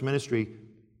started this ministry,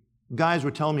 guys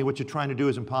were telling me what you're trying to do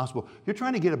is impossible. You're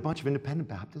trying to get a bunch of independent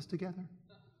Baptists together?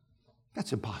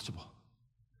 That's impossible.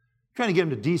 Trying to get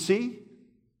them to D.C.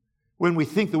 when we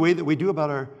think the way that we do about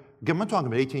our... I'm talking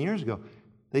about 18 years ago.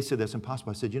 They said that's impossible.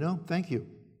 I said, thank you.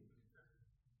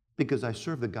 Because I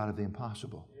serve the God of the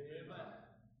impossible. Amen.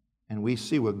 And we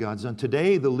see what God's done.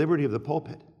 Today, the liberty of the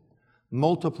pulpit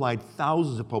multiplied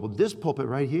thousands of pulpits. This pulpit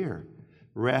right here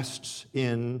rests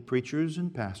in preachers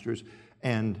and pastors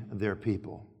and their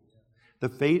people. The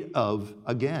fate of,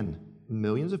 again,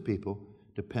 millions of people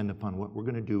depend upon what we're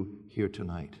going to do here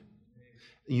tonight.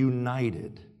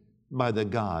 United by the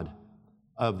God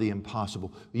of the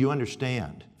impossible. You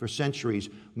understand, for centuries,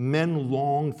 men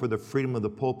longed for the freedom of the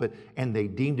pulpit, and they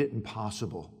deemed it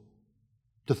impossible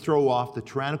to throw off the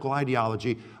tyrannical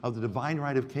ideology of the divine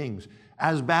right of kings.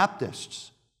 As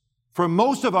Baptists, for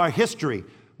most of our history,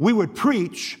 we would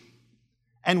preach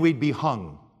and we'd be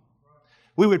hung.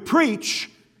 We would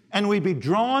preach and we'd be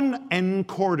drawn and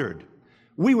quartered.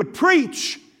 We would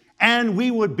preach and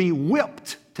we would be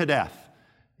whipped to death.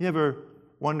 You ever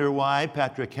wonder why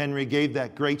Patrick Henry gave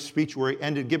that great speech where he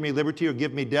ended, "Give me liberty or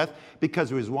give me death"? Because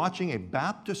he was watching a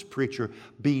Baptist preacher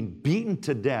being beaten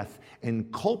to death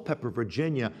in Culpeper,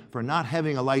 Virginia, for not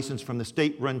having a license from the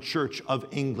state-run Church of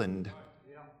England.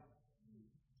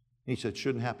 He said,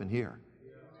 "Shouldn't happen here."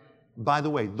 By the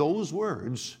way, those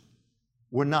words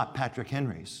were not Patrick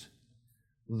Henry's.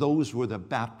 Those were the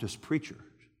Baptist preacher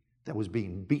that was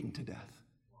being beaten to death,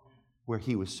 where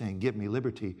he was saying, "Give me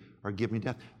liberty or give me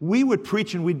death." We would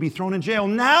preach and we'd be thrown in jail.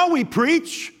 Now we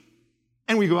preach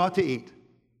and we go out to eat.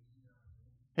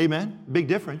 Amen? Big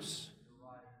difference.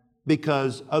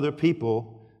 Because other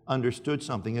people understood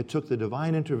something. It took the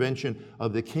divine intervention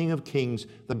of the King of Kings,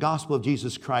 the gospel of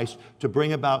Jesus Christ, to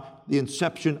bring about the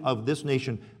inception of this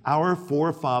nation. Our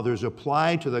forefathers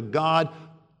applied to the God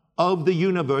of the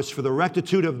universe for the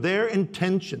rectitude of their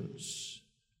intentions,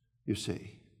 you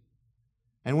see.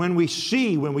 And when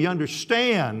we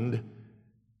understand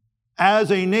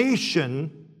as a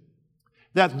nation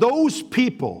that those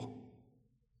people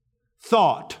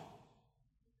thought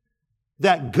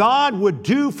that God would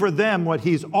do for them what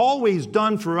He's always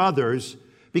done for others,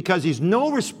 because He's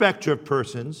no respecter of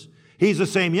persons. He's the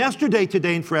same yesterday,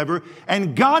 today, and forever.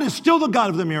 And God is still the God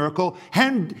of the miracle.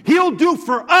 And He'll do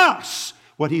for us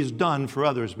what He's done for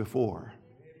others before.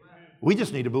 We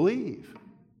just need to believe.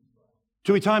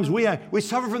 Too many times we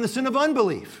suffer from the sin of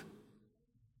unbelief.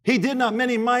 He did not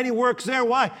many mighty works there.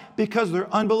 Why? Because of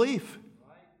their unbelief.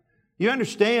 You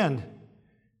understand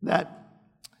that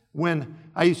when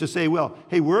I used to say, well,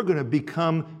 hey, we're going to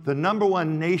become the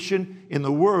 #1 nation in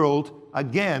the world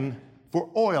again for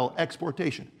oil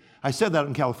exportation. I said that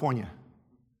in California.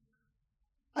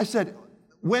 I said,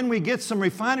 when we get some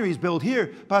refineries built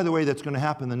here, by the way, that's going to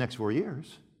happen in the next 4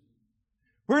 years,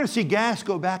 we're going to see gas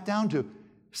go back down to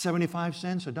 75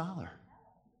 cents a dollar,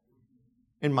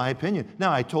 in my opinion.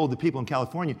 Now, I told the people in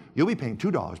California, you'll be paying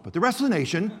 $2, but the rest of the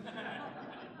nation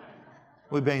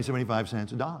will be paying 75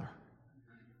 cents a dollar,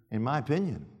 in my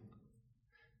opinion.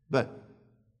 But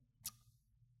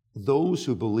those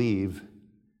who believe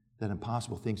that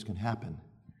impossible things can happen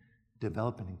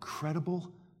develop an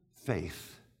incredible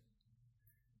faith,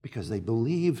 because they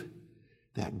believe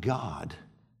that God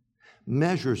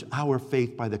measures our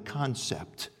faith by the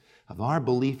concept of our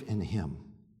belief in Him.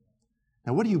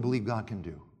 Now, what do you believe God can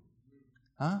do?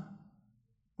 Huh?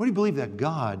 What do you believe that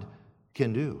God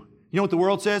can do? You know what the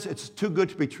world says? It's too good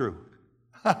to be true.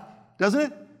 Doesn't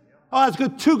it? Oh, it's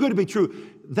good, too good to be true.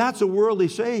 That's a worldly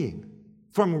saying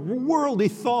from worldly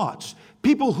thoughts.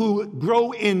 People who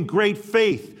grow in great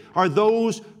faith are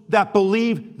those that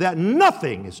believe that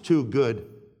nothing is too good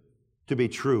to be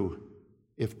true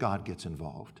if God gets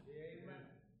involved. Amen.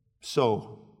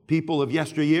 So, people of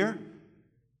yesteryear,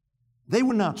 they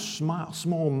were not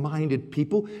small-minded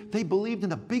people. They believed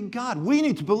in a big God. We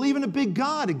need to believe in a big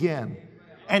God again. Amen.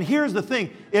 And here's the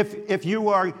thing. If you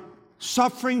are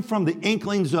suffering from the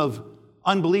inklings of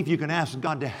unbelief, you can ask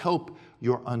God to help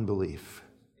your unbelief.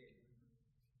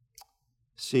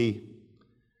 See,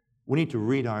 we need to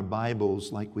read our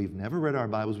Bibles like we've never read our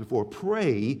Bibles before.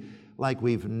 Pray like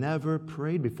we've never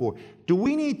prayed before. Do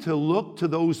we need to look to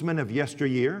those men of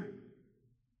yesteryear?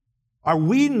 Are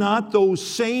we not those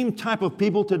same type of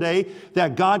people today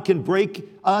that God can break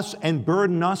us and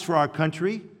burden us for our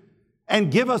country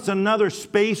and give us another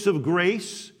space of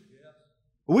grace?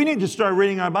 We need to start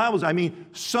reading our Bibles. I mean,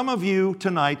 some of you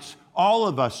tonight, all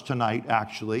of us tonight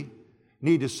actually,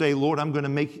 need to say, Lord, I'm going to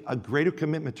make a greater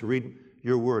commitment to read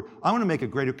your word. I want to make a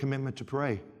greater commitment to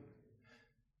pray.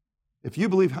 If you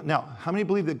believe, now, how many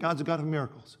believe that God's a God of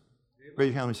miracles? Raise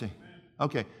your hand, let me see.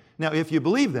 Okay. Now, if you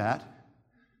believe that,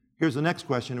 here's the next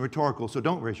question, rhetorical, so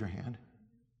don't raise your hand.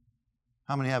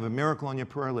 How many have a miracle on your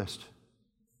prayer list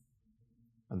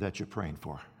that you're praying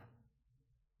for?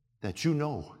 That you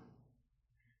know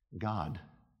God,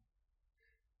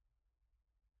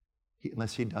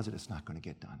 unless He does it, it's not going to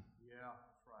get done. Yeah,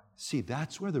 right. See,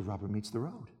 that's where the rubber meets the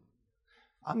road.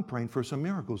 I'm praying for some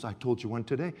miracles. I told you one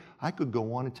today. I could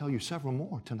go on and tell you several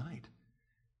more tonight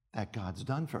that God's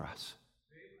done for us.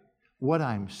 What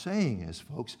I'm saying is,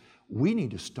 folks, we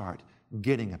need to start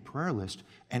getting a prayer list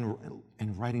and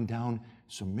writing down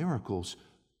some miracles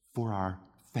for our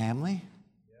family,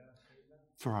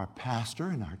 for our pastor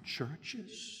and our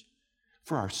churches,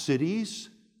 for our cities,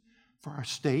 for our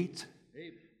state,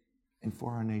 and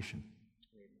for our nation.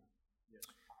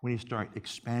 We need to start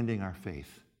expanding our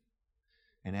faith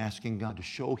and asking God to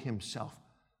show Himself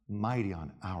mighty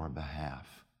on our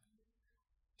behalf.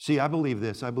 See, I believe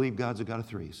this. I believe God's a God of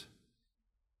threes.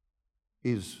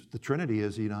 He's the Trinity,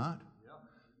 is He not? Yep.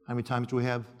 How many times do we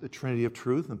have the Trinity of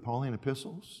truth in the Pauline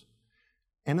epistles?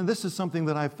 And this is something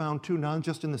that I've found too, not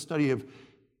just in the study of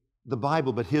the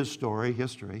Bible, but his story,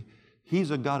 history.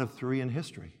 He's a God of three in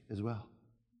history as well.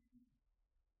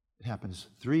 It happens.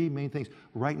 Three main things.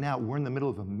 Right now, we're in the middle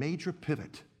of a major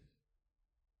pivot.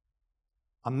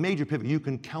 A major pivot. You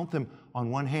can count them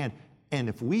on one hand. And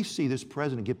if we see this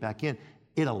president get back in,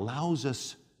 it allows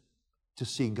us to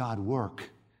see God work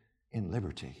in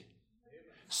liberty.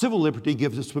 Civil liberty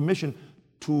gives us permission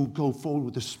to go forward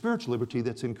with the spiritual liberty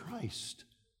that's in Christ.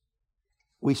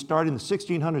 We started in the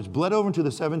 1600s, bled over into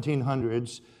the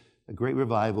 1700s. A great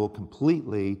revival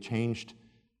completely changed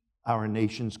our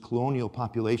nation's colonial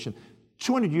population.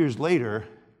 200 years later,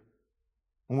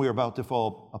 when we were about to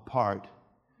fall apart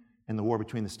in the war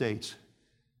between the states,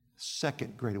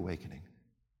 Second Great Awakening.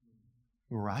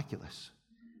 Miraculous.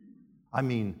 I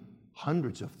mean,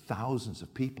 hundreds of thousands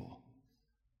of people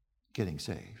getting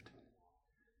saved.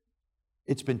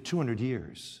 It's been 200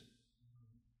 years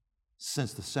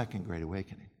since the Second Great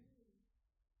Awakening.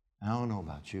 I don't know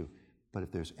about you, but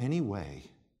if there's any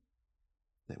way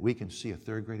that we can see a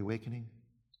third Great Awakening,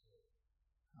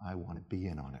 I want to be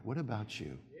in on it. What about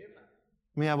you?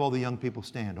 Let me have all the young people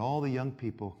stand. All the young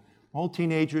people, all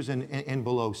teenagers and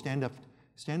below, stand up.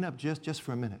 Stand up just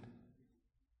for a minute.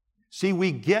 See,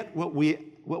 we get what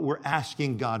we're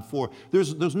asking God for.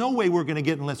 There's no way we're going to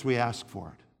get unless we ask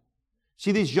for it.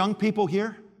 See these young people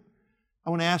here? I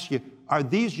want to ask you, are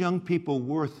these young people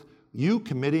worth you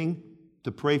committing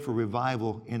to pray for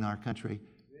revival in our country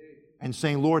and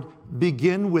saying, Lord,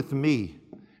 begin with me?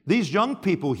 These young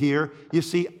people here, you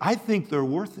see, I think they're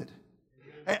worth it.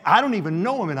 I don't even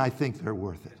know them, and I think they're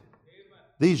worth it.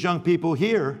 These young people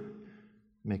here,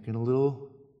 making a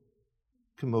little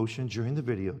commotion during the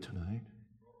video tonight.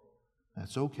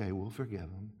 That's okay, we'll forgive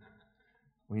them.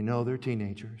 We know they're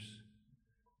teenagers,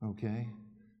 okay?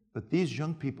 But these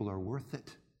young people are worth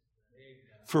it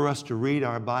for us to read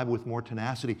our Bible with more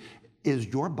tenacity. Is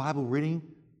your Bible reading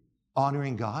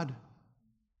honoring God?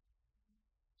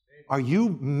 Are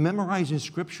you memorizing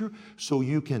Scripture so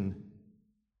you can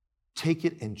take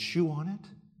it and chew on it?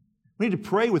 We need to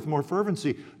pray with more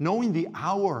fervency, knowing the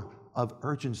hour of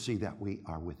urgency that we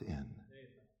are within.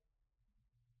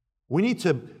 We need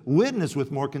to witness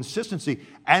with more consistency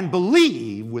and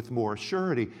believe with more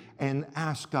surety and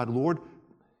ask God, Lord,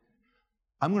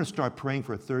 I'm going to start praying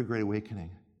for a third Great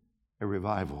Awakening, a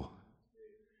revival.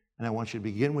 And I want you to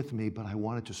begin with me, but I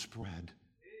want it to spread.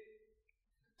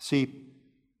 See,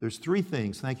 there's three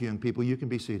things. Thank you, young people. You can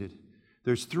be seated.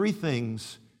 There's three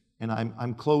things, and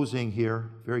I'm closing here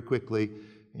very quickly,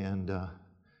 and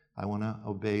I want to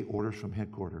obey orders from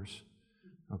headquarters.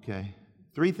 Okay?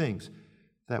 Three things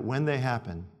that when they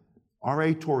happen,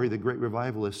 R.A. Torrey, the great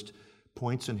revivalist,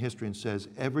 points in history and says,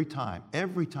 every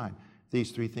time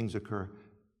these three things occur,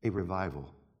 a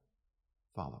revival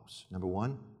follows. Number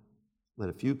one, let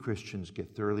a few Christians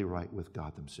get thoroughly right with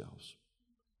God themselves.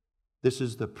 This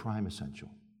is the prime essential.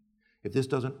 If this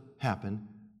doesn't happen,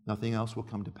 nothing else will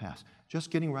come to pass.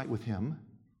 Just getting right with Him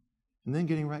and then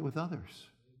getting right with others.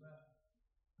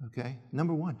 Okay?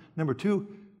 Number one. Number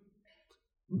two,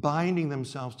 binding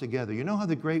themselves together. You know how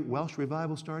the great Welsh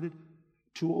revival started?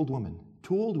 Two old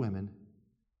women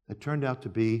that turned out to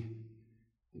be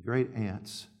the great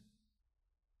aunts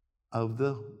of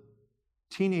the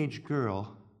teenage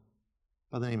girl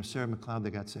by the name of Sarah McLeod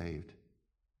that got saved,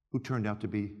 who turned out to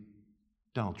be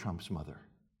Donald Trump's mother.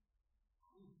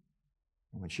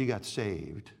 And when she got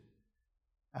saved,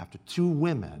 after two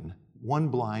women, one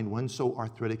blind, one so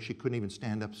arthritic she couldn't even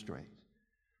stand up straight,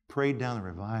 prayed down the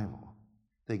revival,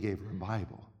 they gave her a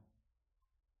Bible.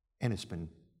 And it's been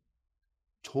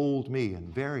told me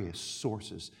in various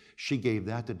sources, she gave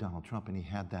that to Donald Trump, and he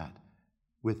had that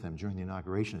with him during the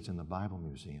inauguration. It's in the Bible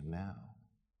Museum now.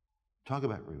 Talk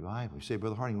about revival. You say,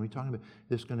 Brother Harding, what are you talking about?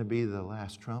 This going to be the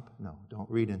last Trump? No, don't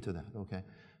read into that, okay?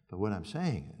 But what I'm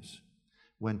saying is,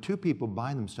 when two people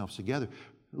bind themselves together,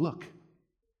 look,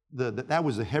 that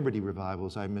was the Hebrides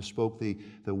revivals. I misspoke.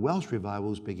 The Welsh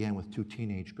revivals began with two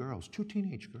teenage girls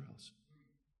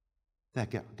that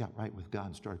got right with God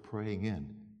and started praying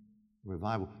in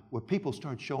revival, where people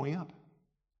started showing up,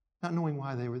 not knowing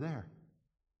why they were there.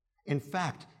 In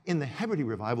fact, in the Hebrides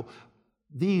revival,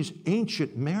 these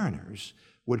ancient mariners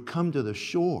would come to the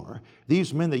shore.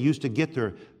 These men that used to get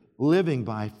their living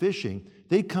by fishing,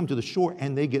 they'd come to the shore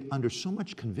and they'd get under so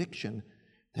much conviction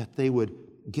that they would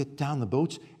get down the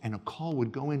boats and a call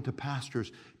would go into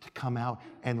pastors to come out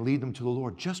and lead them to the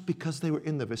Lord just because they were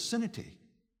in the vicinity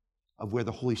of where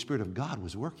the Holy Spirit of God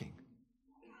was working.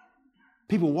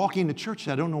 People walking into church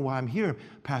say, I don't know why I'm here.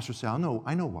 Pastors say, I know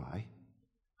why.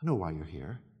 I know why you're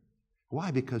here.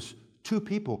 Why? Because two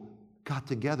people got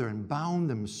together and bound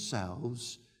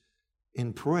themselves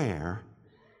in prayer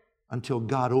until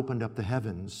God opened up the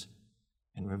heavens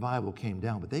and revival came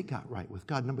down. But they got right with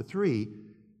God. Number 3,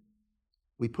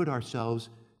 we put ourselves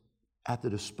at the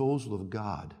disposal of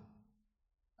God.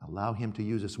 Allow Him to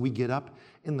use us. We get up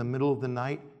in the middle of the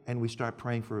night and we start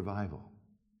praying for revival.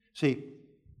 See,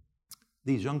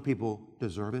 these young people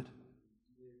deserve it,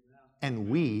 and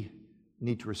we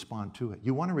need to respond to it.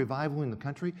 You want a revival in the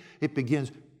country? It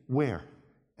begins where?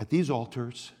 At these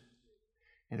altars,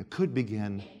 and it could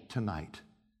begin tonight.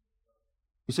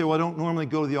 You say, well, I don't normally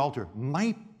go to the altar.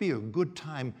 Might be a good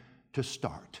time to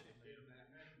start,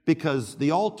 because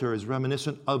the altar is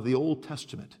reminiscent of the Old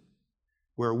Testament,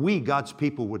 where we, God's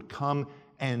people, would come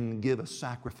and give a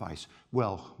sacrifice.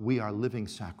 Well, we are living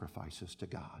sacrifices to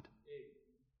God.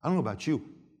 I don't know about you.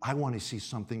 I want to see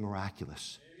something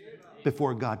miraculous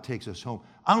before God takes us home.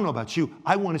 I don't know about you.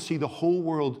 I want to see the whole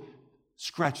world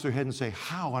scratch their head and say,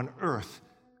 how on earth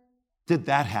did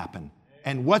that happen?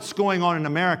 And what's going on in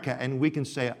America? And we can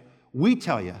say, we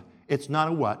tell you, it's not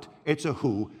a what, it's a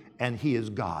who, and He is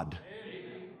God.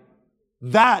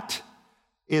 That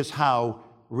is how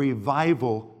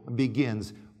revival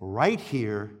begins, right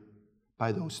here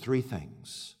by those 3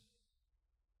 things.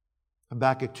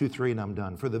 Habakkuk 2:3, and I'm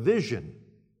done. For the vision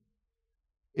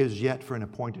is yet for an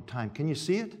appointed time. Can you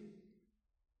see it?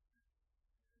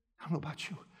 I don't know about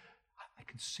you. I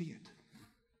can see it.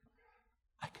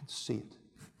 I can see it.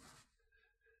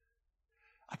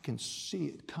 I can see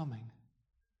it coming.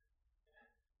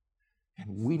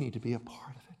 And we need to be a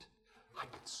part of it. I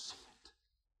can see it.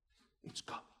 It's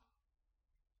coming.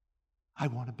 I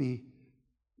want to be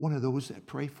one of those that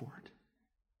pray for it.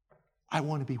 I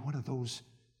want to be one of those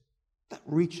that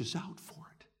reaches out for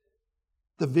it.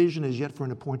 The vision is yet for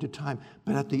an appointed time,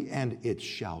 but at the end it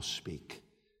shall speak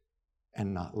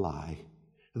and not lie.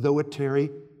 Though it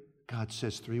tarry, God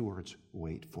says 3 words,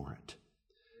 wait for it,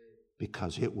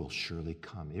 because it will surely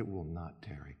come. It will not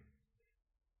tarry.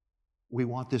 We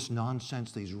want this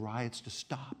nonsense, these riots, to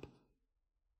stop.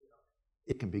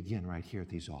 It can begin right here at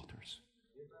these altars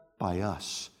by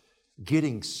us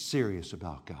getting serious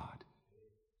about God.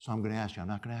 So I'm going to ask you, I'm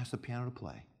not going to ask the piano to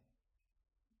play.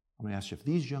 I'm going to ask you, if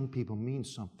these young people mean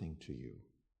something to you,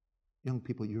 young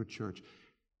people at your church,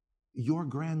 your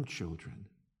grandchildren,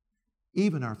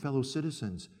 even our fellow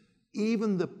citizens,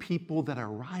 even the people that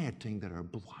are rioting, that are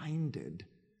blinded,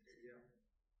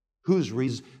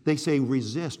 they say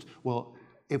resist. Well,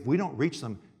 if we don't reach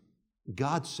them,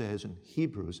 God says in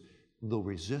Hebrews, they'll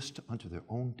resist unto their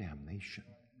own damnation.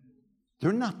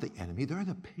 They're not the enemy, they're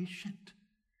the patient.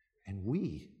 And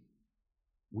we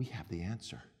have the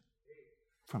answer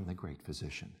from the great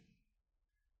physician.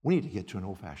 We need to get to an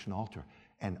old-fashioned altar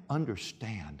and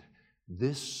understand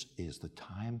this is the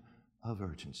time of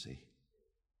urgency,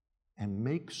 and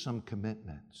make some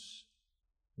commitments.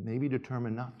 Maybe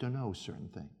determine not to know certain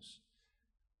things,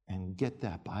 and get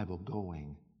that Bible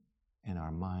going in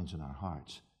our minds and our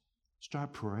hearts.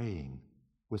 Start praying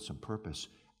with some purpose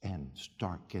and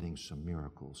start getting some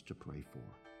miracles to pray for.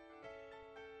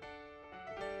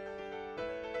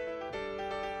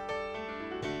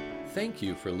 Thank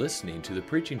you for listening to the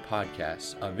preaching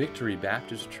podcast of Victory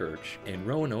Baptist Church in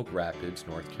Roanoke Rapids,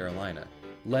 North Carolina,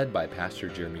 led by Pastor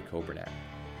Jeremy Coburnett.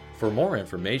 For more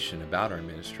information about our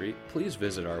ministry, please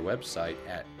visit our website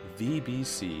at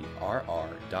vbcrr.org.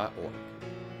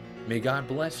 May God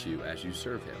bless you as you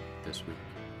serve Him this week.